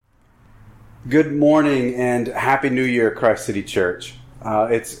Good morning and Happy New Year, Christ City Church.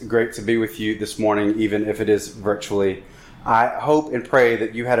 It's great to be with you this morning, even if it is virtually. I hope and pray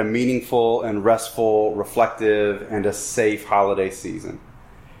that you had a meaningful and restful, reflective, and a safe holiday season.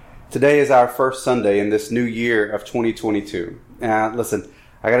 Today is our first Sunday in this new year of 2022. Listen,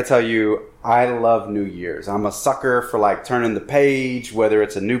 I got to tell you, I love New Year's. I'm a sucker for turning the page, whether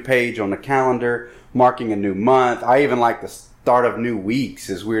it's a new page on the calendar, marking a new month. I even like the start of new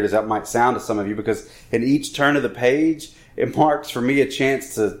weeks, as weird as that might sound to some of you, because in each turn of the page, it marks for me a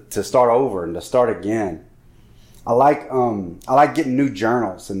chance to start over and to start again. I like getting new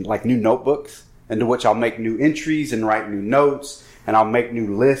journals and new notebooks into which I'll make new entries and write new notes, and I'll make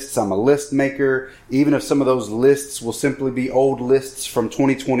new lists. I'm a list maker, even if some of those lists will simply be old lists from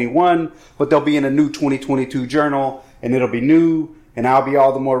 2021, but they'll be in a new 2022 journal, and it'll be new, and I'll be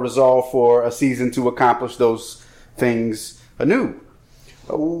all the more resolved for a season to accomplish those things anew.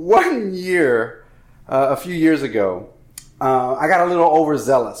 One year, a few years ago, I got a little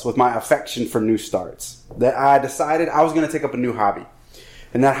overzealous with my affection for new starts, that I decided I was going to take up a new hobby.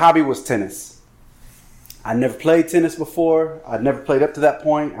 And that hobby was tennis. I'd never played tennis before. I'd never played up to that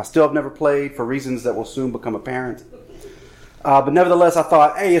point. I still have never played for reasons that will soon become apparent. But nevertheless, I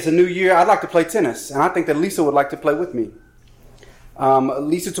thought, hey, it's a new year. I'd like to play tennis. And I think that Lisa would like to play with me.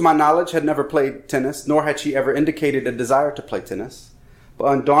 Lisa, to my knowledge, had never played tennis, nor had she ever indicated a desire to play tennis.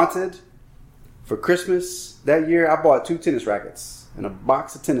 But undaunted, for Christmas that year, I bought 2 tennis rackets and a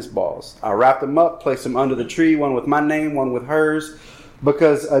box of tennis balls. I wrapped them up, placed them under the tree, one with my name, one with hers,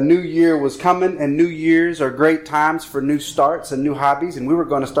 because a new year was coming, and New Year's are great times for new starts and new hobbies, and we were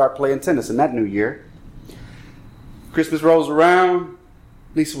going to start playing tennis in that new year. Christmas rolls around.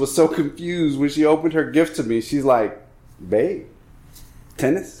 Lisa was so confused when she opened her gift to me. She's like, babe,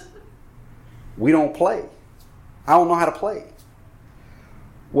 tennis? We don't play. I don't know how to play.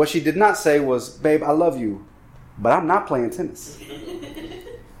 What she did not say was, babe, I love you, but I'm not playing tennis.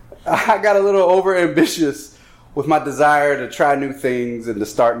 I got a little overambitious with my desire to try new things and to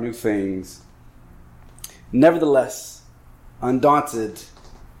start new things. Nevertheless, undaunted,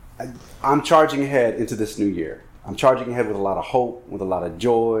 I'm charging ahead into this new year. I'm charging ahead with a lot of hope, with a lot of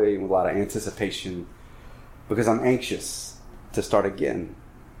joy, with a lot of anticipation, because I'm anxious to start again.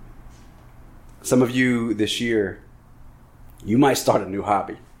 Some of you this year, you might start a new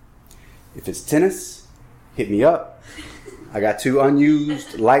hobby. If it's tennis, hit me up. I got 2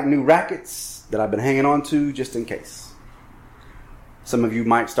 unused, new rackets that I've been hanging on to just in case. Some of you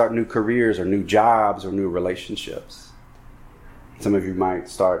might start new careers or new jobs or new relationships. Some of you might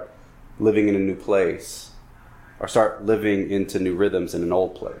start living in a new place or start living into new rhythms in an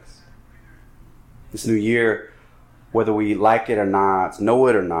old place. This new year, whether we like it or not, know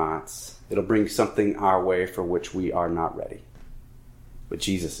it or not, it'll bring something our way for which we are not ready. But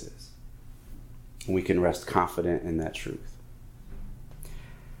Jesus is. And we can rest confident in that truth.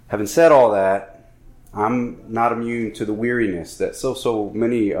 Having said all that, I'm not immune to the weariness that so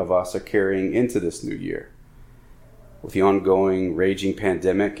many of us are carrying into this new year. With the ongoing raging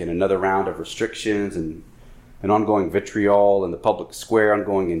pandemic and another round of restrictions and an ongoing vitriol in the public square,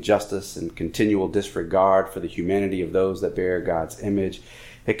 ongoing injustice and continual disregard for the humanity of those that bear God's image,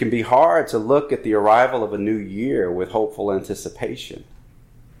 it can be hard to look at the arrival of a new year with hopeful anticipation.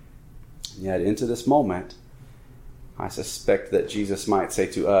 Yet into this moment, I suspect that Jesus might say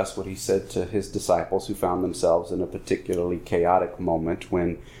to us what he said to his disciples who found themselves in a particularly chaotic moment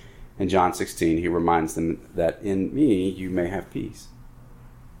when, in John 16, he reminds them that in me you may have peace.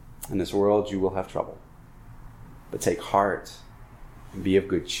 In this world you will have trouble. But take heart and be of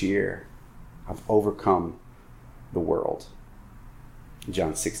good cheer. I've overcome the world.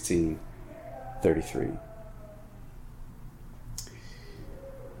 John 16:33.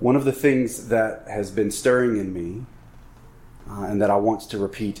 One of the things that has been stirring in me and that I want to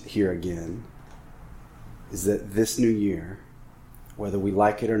repeat here again is that this new year, whether we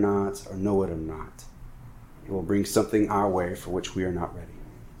like it or not or know it or not, it will bring something our way for which we are not ready.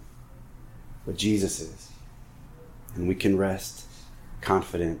 But Jesus is. And we can rest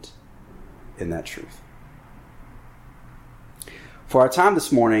confident in that truth. For our time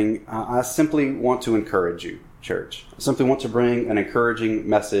this morning, I simply want to encourage you, church. I simply want to bring an encouraging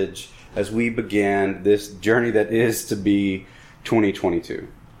message as we begin this journey that is to be 2022.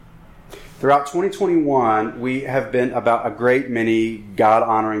 Throughout 2021, we have been about a great many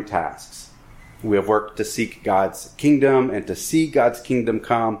God-honoring tasks. We have worked to seek God's kingdom and to see God's kingdom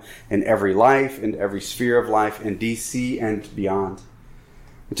come in every life, in every sphere of life, in DC and beyond.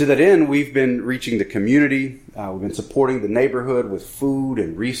 And to that end, we've been reaching the community. We've been supporting the neighborhood with food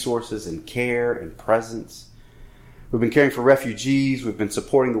and resources and care and presence. We've been caring for refugees. We've been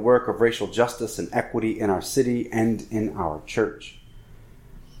supporting the work of racial justice and equity in our city and in our church.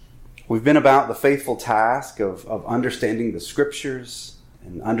 We've been about the faithful task of understanding the Scriptures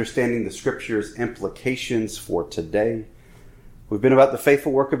and understanding the Scriptures' implications for today. We've been about the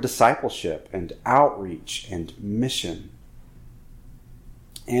faithful work of discipleship and outreach and mission.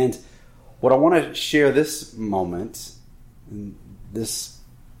 And what I want to share this moment,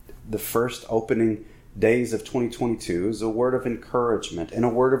 the first opening days of 2022, is a word of encouragement and a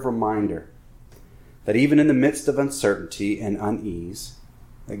word of reminder that even in the midst of uncertainty and unease,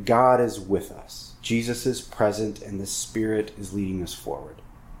 that God is with us. Jesus is present and the Spirit is leading us forward.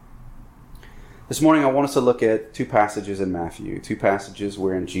 This morning I want us to look at two passages in Matthew, two passages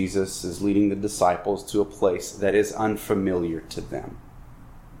wherein Jesus is leading the disciples to a place that is unfamiliar to them.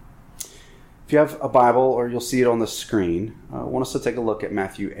 If you have a Bible, or you'll see it on the screen, I want us to take a look at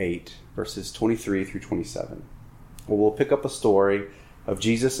Matthew 8, verses 23 through 27. Where we'll pick up a story of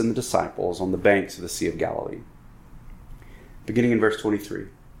Jesus and the disciples on the banks of the Sea of Galilee. Beginning in verse 23.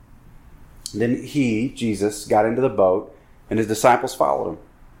 Then he, Jesus, got into the boat, and his disciples followed him.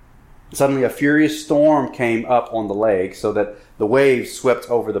 Suddenly a furious storm came up on the lake, so that the waves swept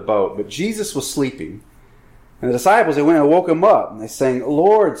over the boat. But Jesus was sleeping. And the disciples, they went and woke him up. And they sang,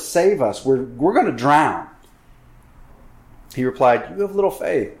 "Lord, save us. We're going to drown." He replied, "You have little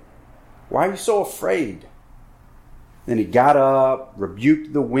faith. Why are you so afraid?" Then he got up,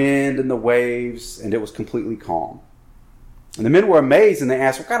 rebuked the wind and the waves, and it was completely calm. And the men were amazed, and they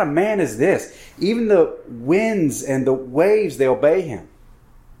asked, "What kind of man is this? Even the winds and the waves, they obey him."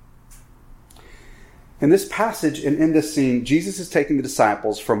 In this passage and in this scene, Jesus is taking the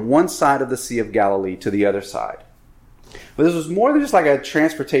disciples from one side of the Sea of Galilee to the other side. But this was more than just like a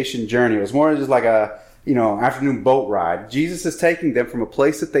transportation journey. It was more than just like a, afternoon boat ride. Jesus is taking them from a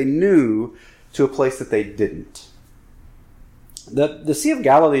place that they knew to a place that they didn't. The Sea of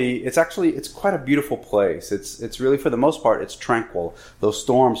Galilee, it's quite a beautiful place. It's really, for the most part, it's tranquil. Those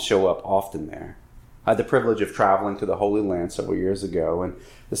storms show up often there. I had the privilege of traveling to the Holy Land several years ago, and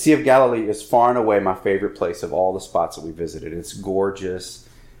the Sea of Galilee is far and away my favorite place of all the spots that we visited. It's gorgeous,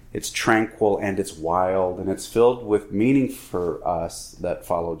 it's tranquil, and it's wild, and it's filled with meaning for us that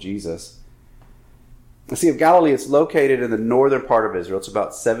follow Jesus. The Sea of Galilee is located in the northern part of Israel. It's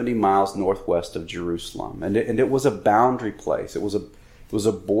about 70 miles northwest of Jerusalem, and it was a boundary place. It was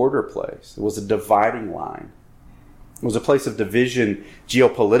a border place. It was a dividing line. It was a place of division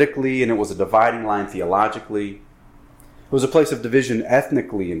geopolitically, and it was a dividing line theologically. It was a place of division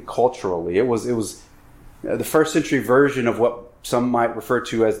ethnically and culturally. It was the first century version of what some might refer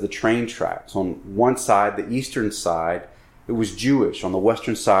to as the train tracks. On one side, the eastern side, it was Jewish. On the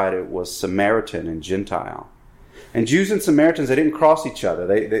western side, it was Samaritan and Gentile. And Jews and Samaritans, they didn't cross each other.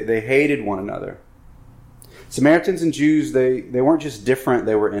 They hated one another. Samaritans and Jews, they weren't just different,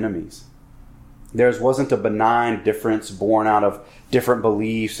 they were enemies. Theirs wasn't a benign difference born out of different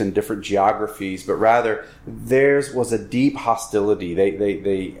beliefs and different geographies, but rather theirs was a deep hostility.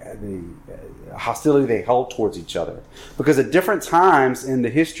 Hostility they held towards each other. Because at different times in the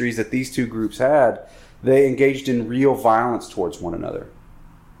histories that these two groups had, they engaged in real violence towards one another.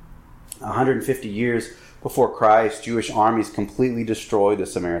 150 years before Christ, Jewish armies completely destroyed the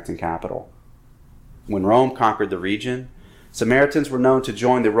Samaritan capital. When Rome conquered the region, Samaritans were known to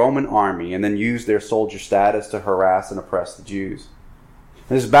join the Roman army and then use their soldier status to harass and oppress the Jews.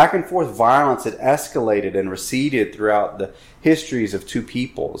 And this back and forth violence had escalated and receded throughout the histories of two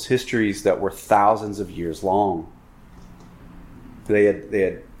peoples, histories that were thousands of years long. They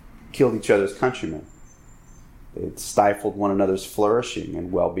had killed each other's countrymen. They had stifled one another's flourishing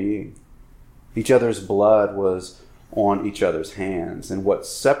and well-being. Each other's blood was on each other's hands. And what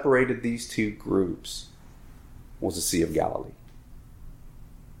separated these two groups was the Sea of Galilee.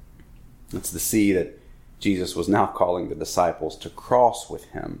 It's the sea that Jesus was now calling the disciples to cross with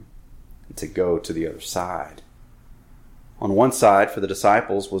him and to go to the other side. On one side, for the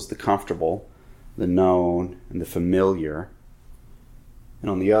disciples, was the comfortable, the known, and the familiar.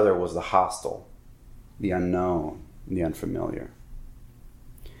 And on the other was the hostile, the unknown, and the unfamiliar.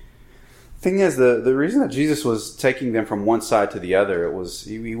 The thing is, the reason that Jesus was taking them from one side to the other, it was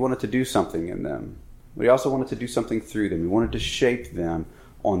he wanted to do something in them. But he also wanted to do something through them. He wanted to shape them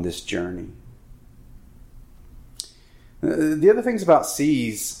on this journey. The other things about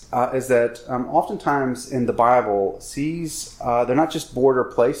seas is that oftentimes in the Bible, seas, they're not just border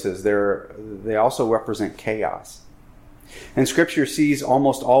places. They also represent chaos. In Scripture, seas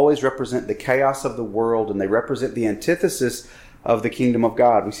almost always represent the chaos of the world, and they represent the antithesis of the kingdom of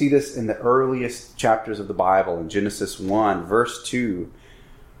God. We see this in the earliest chapters of the Bible, in Genesis 1, verse 2,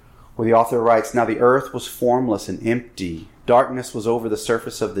 where the author writes, "Now the earth was formless and empty. Darkness was over the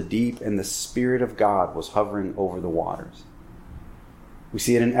surface of the deep, and the Spirit of God was hovering over the waters." We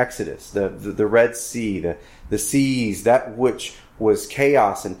see it in Exodus, the Red Sea, the seas, that which was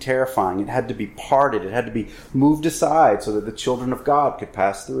chaos and terrifying. It had to be parted. It had to be moved aside so that the children of God could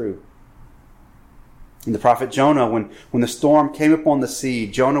pass through. And the prophet Jonah, when the storm came upon the sea,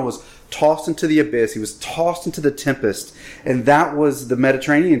 Jonah was tossed into the abyss. He was tossed into the tempest. And that was the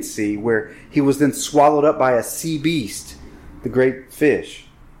Mediterranean Sea, where he was then swallowed up by a sea beast, the great fish.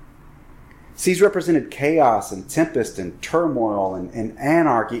 Seas represented chaos and tempest and turmoil and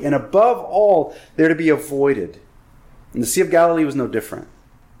anarchy. And above all, they're to be avoided. And the Sea of Galilee was no different.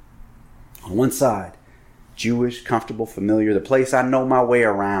 On one side, Jewish, comfortable, familiar, the place I know my way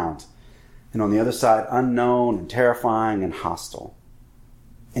around. And on the other side, unknown and terrifying and hostile.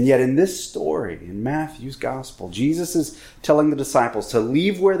 And yet in this story, in Matthew's gospel, Jesus is telling the disciples to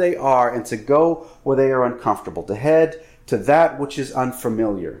leave where they are and to go where they are uncomfortable, to head to that which is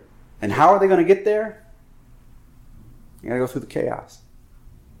unfamiliar. And how are they going to get there? You got to go through the chaos.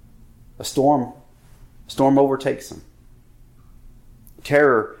 A storm overtakes them.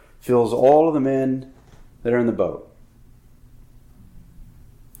 Terror fills all of the men that are in the boat.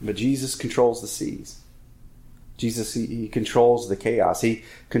 But Jesus controls the seas. Jesus, he controls the chaos. He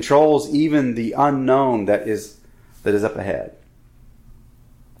controls even the unknown that is up ahead.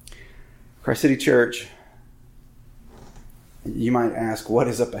 Christ City Church, you might ask, what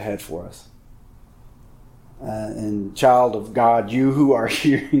is up ahead for us? And child of God, you who are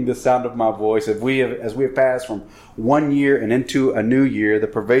hearing the sound of my voice, as we have passed from one year and into a new year, the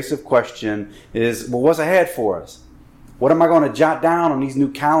pervasive question is, well, what's ahead for us? What am I going to jot down on these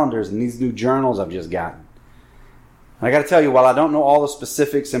new calendars and these new journals I've just gotten? And I got to tell you, while I don't know all the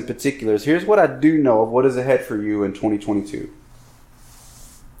specifics and particulars, here's what I do know of what is ahead for you in 2022.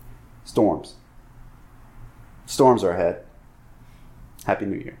 Storms. Storms are ahead. Happy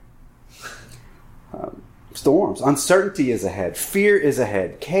New Year. Storms. Uncertainty is ahead. Fear is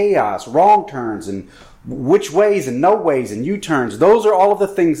ahead. Chaos, wrong turns, and which ways and no ways and U-turns. Those are all of the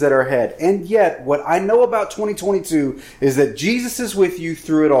things that are ahead. And yet, what I know about 2022 is that Jesus is with you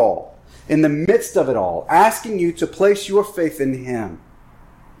through it all, in the midst of it all, asking you to place your faith in Him.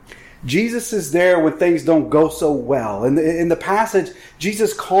 Jesus is there when things don't go so well. In the passage,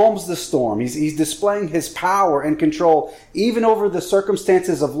 Jesus calms the storm. He's displaying His power and control even over the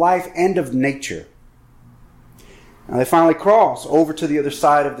circumstances of life and of nature. Now they finally cross over to the other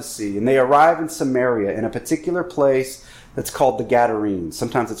side of the sea, and they arrive in Samaria in a particular place that's called the Gadarenes.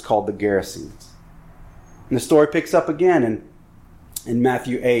 Sometimes it's called the Gerasenes. And the story picks up again in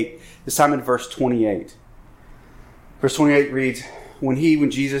Matthew 8, this time in verse 28. Verse 28 reads, When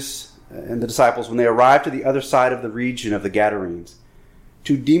Jesus and the disciples, when they arrived to the other side of the region of the Gadarenes,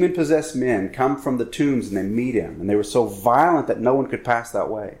 2 demon-possessed men come from the tombs and they meet Him. And they were so violent that no one could pass that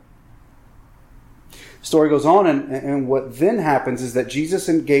way. The story goes on, and what then happens is that Jesus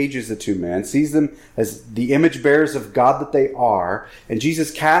engages the 2 men, sees them as the image bearers of God that they are, and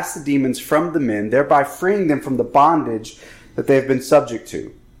Jesus casts the demons from the men, thereby freeing them from the bondage that they have been subject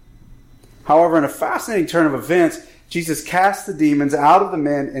to. However, in a fascinating turn of events, Jesus casts the demons out of the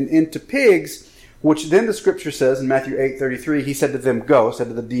men and into pigs, which then the scripture says in Matthew 8:33, He said to them, go, said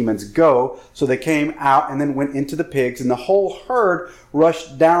to the demons, go. So they came out and then went into the pigs, and the whole herd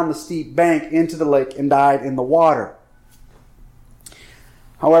rushed down the steep bank into the lake and died in the water.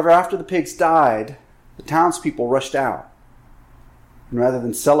 However, after the pigs died, the townspeople rushed out. And rather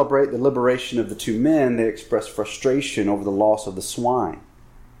than celebrate the liberation of the 2 men, they expressed frustration over the loss of the swine.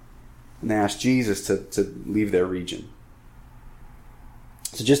 And they asked Jesus to leave their region.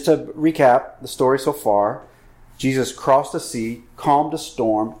 So just to recap the story so far, Jesus crossed the sea, calmed a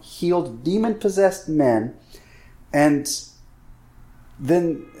storm, healed demon-possessed men, and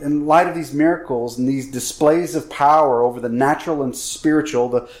then in light of these miracles and these displays of power over the natural and spiritual,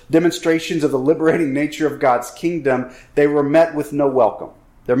 the demonstrations of the liberating nature of God's kingdom, they were met with no welcome.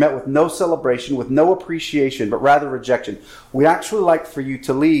 They're met with no celebration, with no appreciation, but rather rejection. We'd actually like for you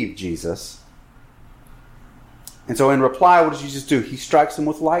to leave, Jesus. And so in reply, what does Jesus do? He strikes them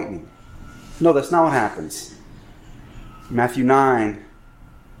with lightning. No, that's not what happens. Matthew 9,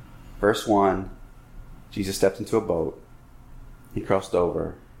 verse 1, Jesus stepped into a boat. He crossed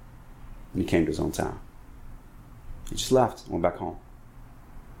over, and He came to His own town. He just left and went back home.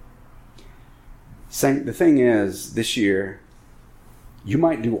 The thing is, this year, you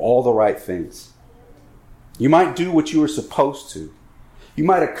might do all the right things. You might do what you were supposed to. You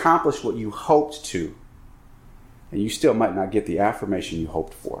might accomplish what you hoped to. And you still might not get the affirmation you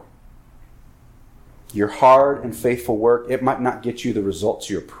hoped for. Your hard and faithful work, it might not get you the results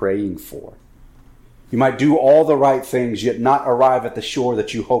you're praying for. You might do all the right things, yet not arrive at the shore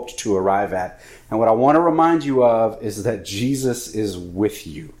that you hoped to arrive at. And what I want to remind you of is that Jesus is with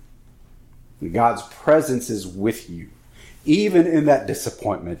you. God's presence is with you. Even in that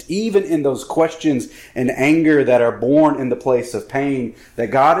disappointment, even in those questions and anger that are born in the place of pain,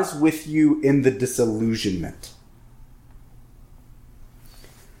 that God is with you in the disillusionment.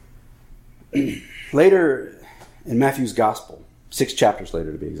 Later in Matthew's Gospel, 6 chapters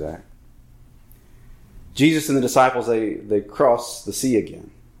later to be exact, Jesus and the disciples, they cross the sea again.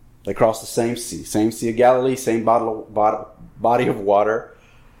 They cross the same sea of Galilee, same body of water,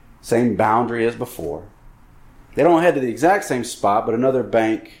 same boundary as before. They don't head to the exact same spot, but another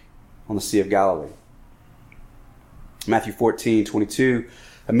bank on the Sea of Galilee. Matthew 14:22.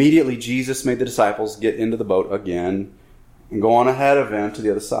 Immediately Jesus made the disciples get into the boat again and go on ahead of him to the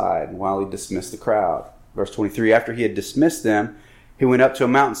other side while he dismissed the crowd. Verse 23. After he had dismissed them, he went up to a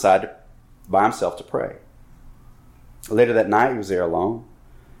mountainside by himself to pray. Later that night he was there alone.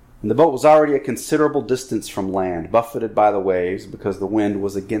 And the boat was already a considerable distance from land, buffeted by the waves because the wind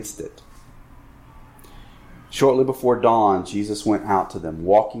was against it. Shortly before dawn, Jesus went out to them,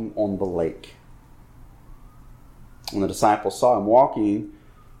 walking on the lake. When the disciples saw him walking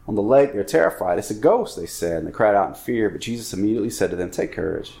on the lake, they're terrified. It's a ghost, they said, and they cried out in fear. But Jesus immediately said to them, take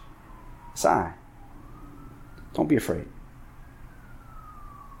courage. It's I. Don't be afraid.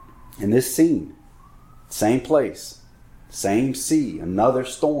 In this scene, same place, same sea, another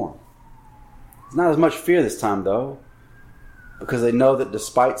storm. There's not as much fear this time, though, because they know that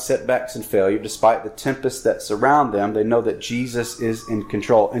despite setbacks and failure, despite the tempests that surround them, they know that Jesus is in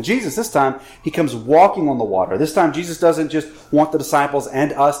control. And Jesus, this time, he comes walking on the water. This time, Jesus doesn't just want the disciples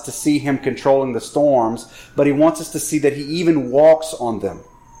and us to see him controlling the storms, but he wants us to see that he even walks on them.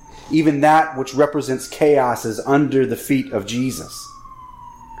 Even that which represents chaos is under the feet of Jesus.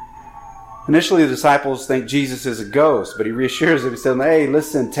 Initially, the disciples think Jesus is a ghost, but he reassures them. He says, hey,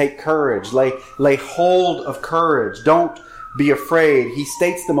 listen, take courage. Lay hold of courage. Don't be afraid. He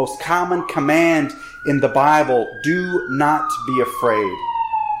states the most common command in the Bible. Do not be afraid.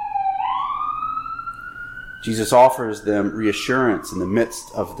 Jesus offers them reassurance in the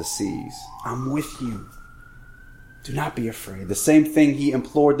midst of the seas. I'm with you. Do not be afraid. The same thing he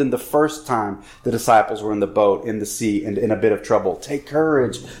implored them the first time the disciples were in the boat, in the sea, and in a bit of trouble. Take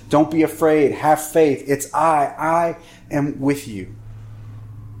courage. Don't be afraid. Have faith. It's I am with you.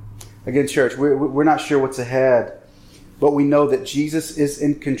 Again, church, we're not sure what's ahead, but we know that Jesus is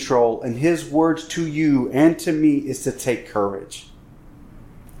in control, and his words to you and to me is to take courage.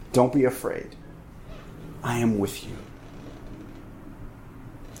 Don't be afraid. I am with you.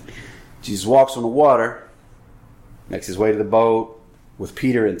 Jesus walks on the water, makes his way to the boat with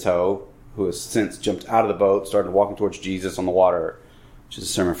Peter in tow, who has since jumped out of the boat, started walking towards Jesus on the water, which is a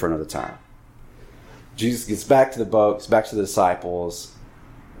sermon for another time. Jesus gets back to the boat, gets back to the disciples,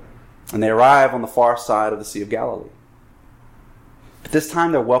 and they arrive on the far side of the Sea of Galilee. But this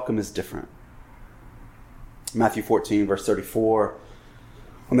time their welcome is different. Matthew 14, verse 34,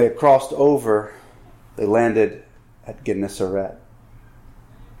 when they had crossed over, they landed at Gennesaret.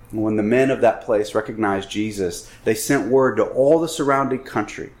 And when the men of that place recognized Jesus, they sent word to all the surrounding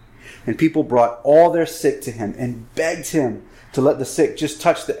country. And people brought all their sick to him and begged him to let the sick just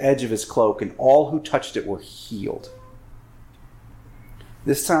touch the edge of his cloak. And all who touched it were healed.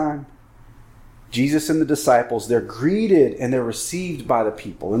 This time, Jesus and the disciples, they're greeted and they're received by the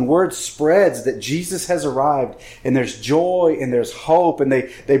people. And word spreads that Jesus has arrived, and there's joy and there's hope. And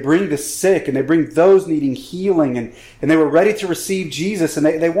they bring the sick and they bring those needing healing. And they were ready to receive Jesus, and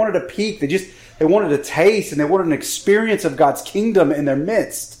they wanted a peek. They wanted a taste, and they wanted an experience of God's kingdom in their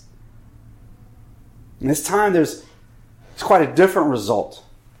midst. And this time it's quite a different result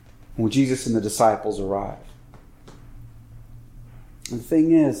when Jesus and the disciples arrive. And the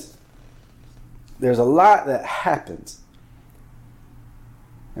thing is, there's a lot that happens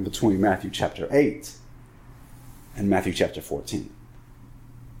in between Matthew chapter 8 and Matthew chapter 14.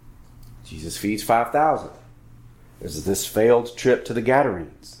 Jesus feeds 5,000. There's this failed trip to the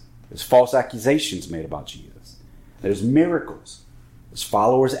Gadarenes. There's false accusations made about Jesus. There's miracles. There's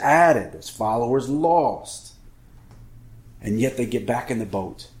followers added. There's followers lost. And yet they get back in the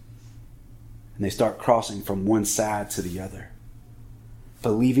boat and they start crossing from one side to the other,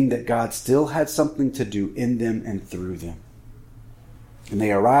 believing that God still had something to do in them and through them. And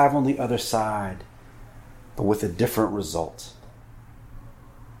they arrive on the other side, but with a different result.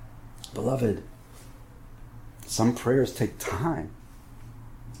 Beloved, some prayers take time.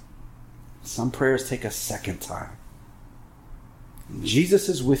 Some prayers take a second time. Jesus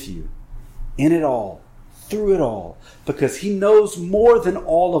is with you in it all, through it all, because he knows more than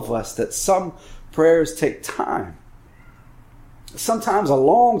all of us that some prayers take time, sometimes a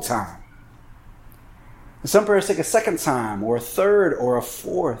long time. Some prayers take a second time, or a third, or a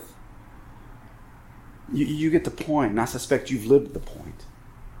fourth. You get the point, and I suspect you've lived the point.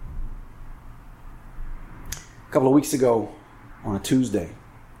 A couple of weeks ago, on a Tuesday,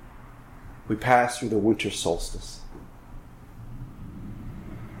 we passed through the winter solstice.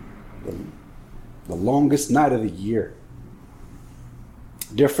 The longest night of the year.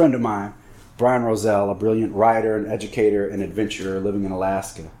 A dear friend of mine, Brian Roselle, a brilliant writer and educator and adventurer living in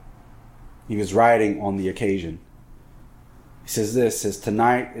Alaska, he was writing on the occasion. He says,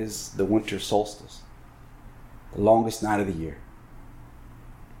 tonight is the winter solstice, the longest night of the year.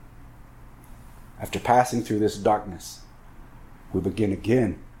 After passing through this darkness, we begin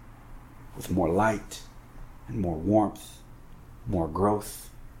again with more light and more warmth, more growth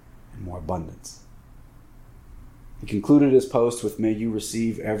and more abundance. He concluded his post with, may you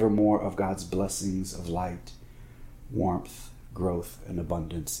receive ever more of God's blessings of light, warmth, growth, and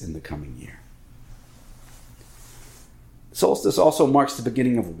abundance in the coming year. Solstice also marks the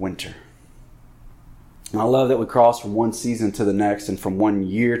beginning of winter. And I love that we cross from one season to the next and from one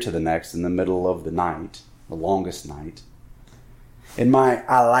year to the next in the middle of the night, the longest night. In my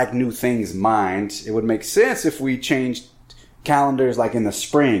I like new things mind, it would make sense if we changed calendars like in the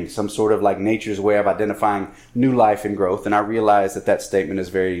spring, some sort of like nature's way of identifying new life and growth. And I realize that statement is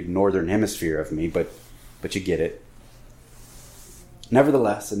very northern hemisphere of me, but you get it.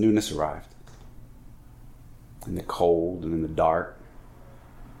 Nevertheless, a newness arrived. In the cold and in the dark,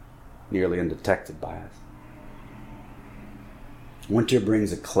 nearly undetected by us. Winter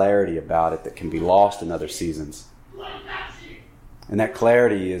brings a clarity about it that can be lost in other seasons. And that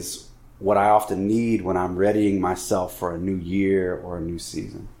clarity is what I often need when I'm readying myself for a new year or a new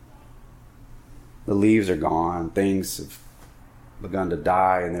season. The leaves are gone, things have begun to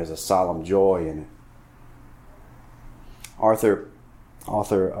die, and there's a solemn joy in it. Author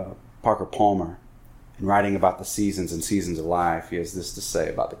Parker Palmer, in writing about the seasons and seasons of life, he has this to say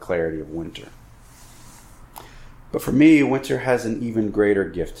about the clarity of winter. But for me, winter has an even greater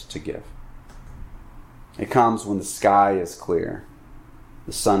gift to give. It comes when the sky is clear,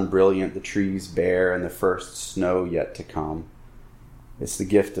 the sun brilliant, the trees bare, and the first snow yet to come. It's the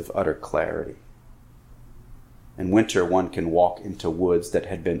gift of utter clarity. In winter, one can walk into woods that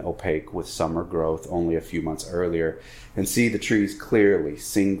had been opaque with summer growth only a few months earlier and see the trees clearly,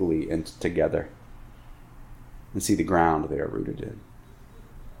 singly, and together, and see the ground they are rooted in.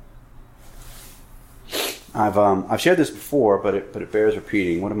 I've shared this before, but it bears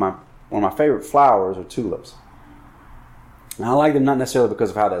repeating. One of my favorite flowers are tulips. And I like them not necessarily because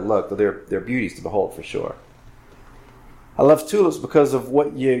of how they look, but they're beauties to behold for sure. I love tulips because of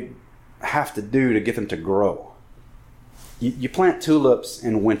what you have to do to get them to grow. You plant tulips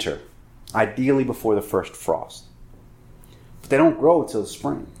in winter, ideally before the first frost. But they don't grow until the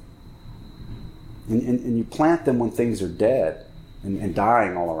spring. And you plant them when things are dead and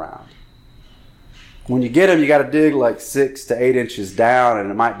dying all around. When you get them, you got to dig like 6 to 8 inches down,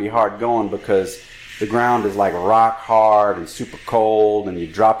 and it might be hard going because the ground is like rock hard and super cold, and you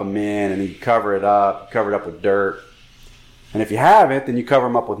drop them in and then you cover it up with dirt. And if you haven't, then you cover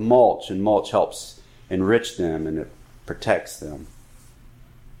them up with mulch, and mulch helps enrich them and it protects them.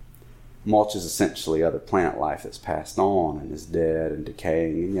 Mulch is essentially other plant life that's passed on and is dead and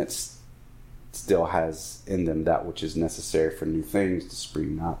decaying, and yet still has in them that which is necessary for new things to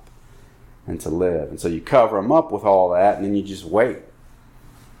spring up and to live. And so you cover them up with all that, and then you just wait.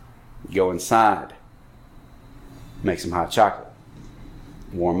 You go inside, make some hot chocolate,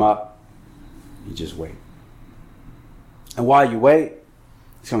 warm up, you just wait. And while you wait,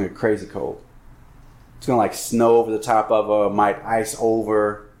 it's going to get crazy cold. It's going to like snow over the top of them, might ice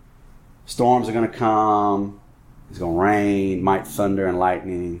over, storms are going to come, it's going to rain, might thunder and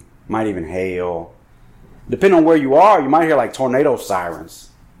lightning, might even hail. Depending on where you are, you might hear like tornado sirens.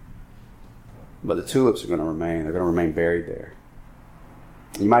 But the tulips are going to remain. They're going to remain buried there.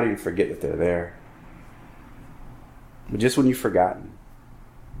 You might even forget that they're there. But just when you've forgotten,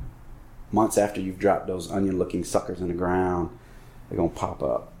 months after you've dropped those onion-looking suckers in the ground, they're going to pop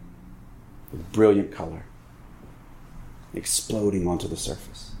up with brilliant color, exploding onto the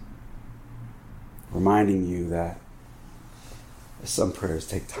surface, reminding you that some prayers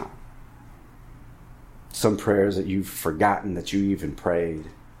take time. Some prayers that you've forgotten that you even prayed.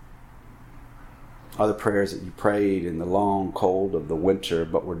 Other prayers that you prayed in the long cold of the winter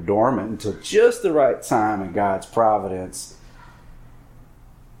but were dormant until just the right time in God's providence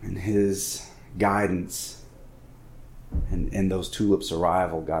and His guidance And in those tulips'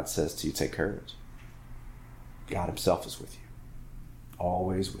 arrival, God says to you, take courage. God himself is with you.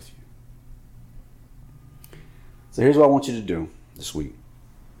 Always with you. So here's what I want you to do this week.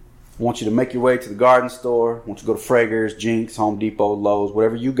 I want you to make your way to the garden store. I want you to go to Frager's, Jinx, Home Depot, Lowe's,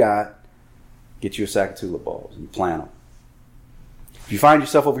 whatever you got. Get you a sack of tulip bulbs and plant them. If you find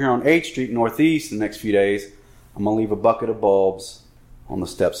yourself over here on 8th Street Northeast in the next few days, I'm going to leave a bucket of bulbs on the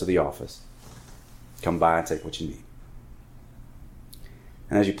steps of the office. Come by and take what you need.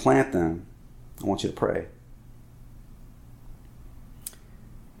 And as you plant them, I want you to pray.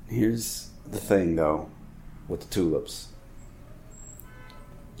 Here's the thing, though, with the tulips.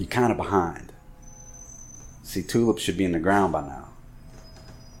 You're kind of behind. See, tulips should be in the ground by now.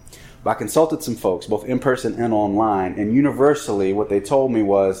 But I consulted some folks, both in person and online, and universally what they told me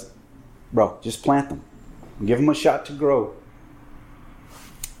was, bro, just plant them. Give them a shot to grow.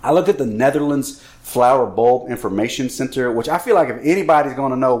 I looked at the Netherlands Flower Bulb Information Center, which I feel like if anybody's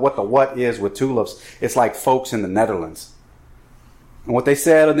going to know what the what is with tulips, it's like folks in the Netherlands. And what they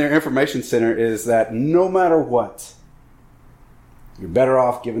said in their information center is that no matter what, you're better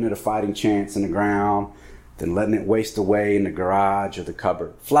off giving it a fighting chance in the ground than letting it waste away in the garage or the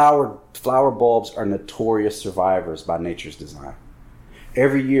cupboard. Flower bulbs are notorious survivors by nature's design.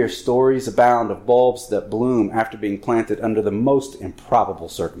 Every year, stories abound of bulbs that bloom after being planted under the most improbable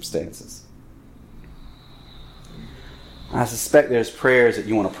circumstances. I suspect there's prayers that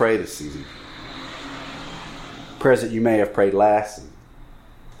you want to pray this season. Prayers that you may have prayed last season,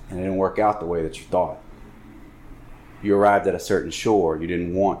 and it didn't work out the way that you thought. You arrived at a certain shore you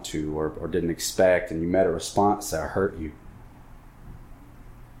didn't want to or didn't expect, and you met a response that hurt you.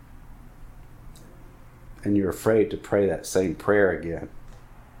 And you're afraid to pray that same prayer again.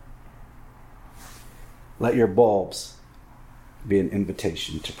 Let your bulbs be an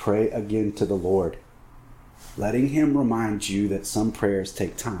invitation to pray again to the Lord, letting him remind you that some prayers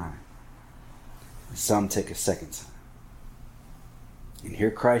take time and some take a second time. And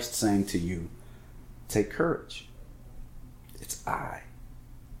hear Christ saying to you, take courage. It's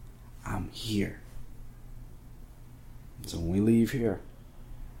I'm here. So when we leave here,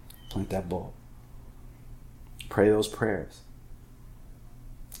 plant that bulb. Pray those prayers.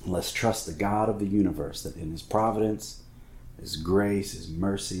 And let's trust the God of the universe that in his providence, his grace, his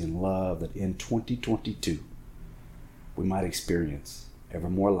mercy, and love, that in 2022, we might experience ever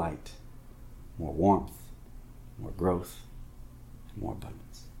more light, more warmth, more growth, and more abundance.